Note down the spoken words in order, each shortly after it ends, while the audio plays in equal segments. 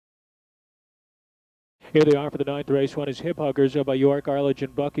Here they are for the ninth race. One is Hip Huggers, owned by York, Arledge,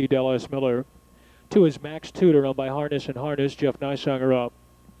 and Bucky Dallas Miller. Two is Max Tudor, owned by Harness and Harness. Jeff Nysonger up.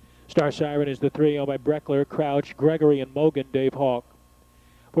 Star Siren is the three, owned by Breckler, Crouch, Gregory, and Mogan, Dave Hawk.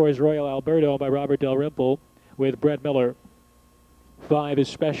 Four is Royal Alberto, owned by Robert Dalrymple, with Brett Miller. Five is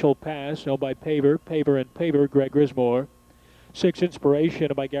Special Pass, owned by Paver, and Paver, Greg Grismore. Six, Inspiration,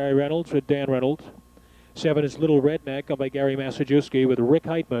 owned by Gary Reynolds, with Dan Reynolds. Seven is Little Redneck, owned by Gary Massajuski, with Rick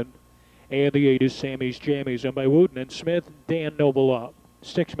Heitman. And the eight is Sammy's Jammies, owned by Wooten and Smith. Dan Noble up.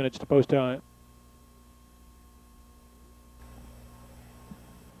 6 minutes to post time.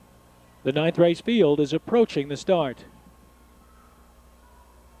 The ninth race field is approaching the start.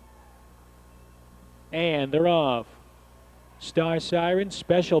 And they're off. Star Siren,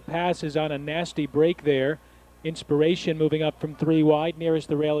 Special Pass is on a nasty break there. Inspiration moving up from 3 wide. Nearest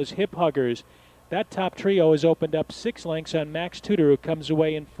the rail is Hip Huggers. That top trio has opened up 6 lengths on Max Tudor, who comes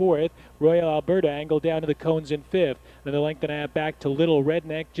away in 4th. Royal Alberta angled down to the cones in 5th. Another length and a half back to Little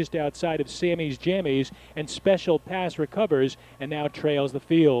Redneck, just outside of Sammy's Jammies, and Special Pass recovers and now trails the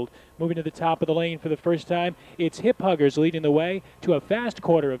field. Moving to the top of the lane for the first time, it's Hip Huggers leading the way to a fast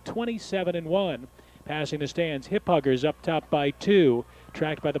quarter of 27-1. Passing the stands, Hip Huggers up top by 2.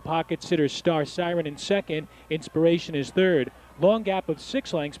 Tracked by the pocket sitter Star Siren in 2nd. Inspiration is 3rd. Long gap of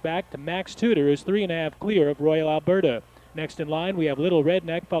 6 lengths back to Max Tudor, is 3.5 clear of Royal Alberta. Next in line, we have Little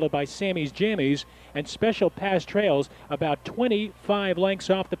Redneck, followed by Sammy's Jammies, and Special Pass trails about 25 lengths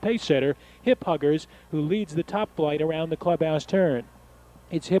off the pace setter, Hip Huggers, who leads the top flight around the clubhouse turn.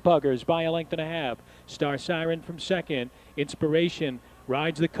 It's Hip Huggers by a length and a half. Star Siren from 2nd. Inspiration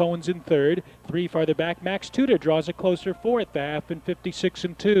rides the cones in 3rd. 3 farther back, Max Tudor draws a closer 4th, the half in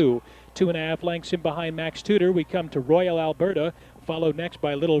 56-2. 2.5 lengths in behind Max Tudor, we come to Royal Alberta, followed next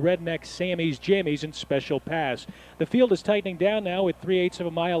by Little Redneck, Sammy's Jammies, and Special Pass. The field is tightening down now with 3/8 of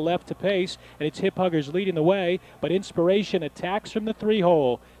a mile left to pace, and it's Hip Huggers leading the way, but Inspiration attacks from the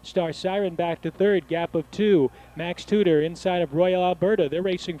 3-hole. Star Siren back to 3rd, gap of 2. Max Tudor inside of Royal Alberta. They're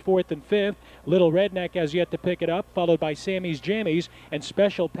racing 4th and 5th. Little Redneck has yet to pick it up, followed by Sammy's Jammies, and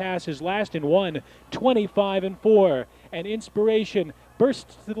Special Pass is last in 1, 25-4. And Inspiration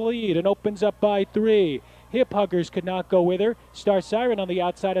bursts to the lead and opens up by 3. Hip Huggers could not go with her. Star Siren on the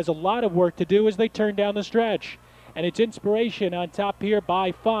outside has a lot of work to do as they turn down the stretch. And it's Inspiration on top here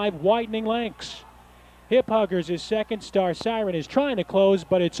by 5 widening lengths. Hip Huggers is 2nd. Star Siren is trying to close,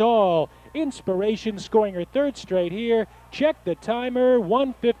 but it's all Inspiration scoring her 3rd straight here. Check the timer,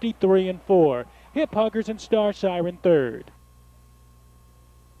 1:53-4. Hip Huggers and Star Siren 3rd.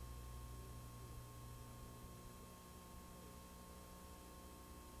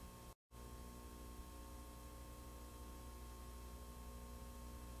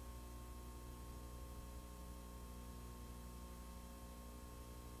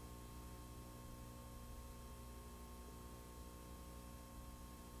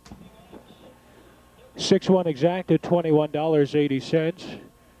 $6-1 exacted, $21.80.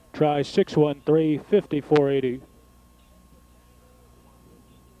 Try 613, $54.80.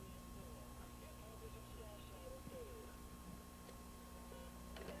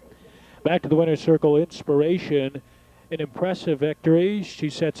 Back to the winner's circle, Inspiration. An impressive victory. She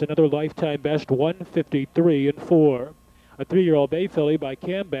sets another lifetime best, 1:53-4. A 3-year-old bay filly by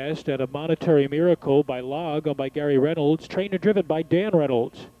Cam Best and a Monetary Miracle by Log, owned by Gary Reynolds. Trainer driven by Dan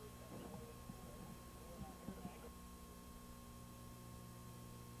Reynolds.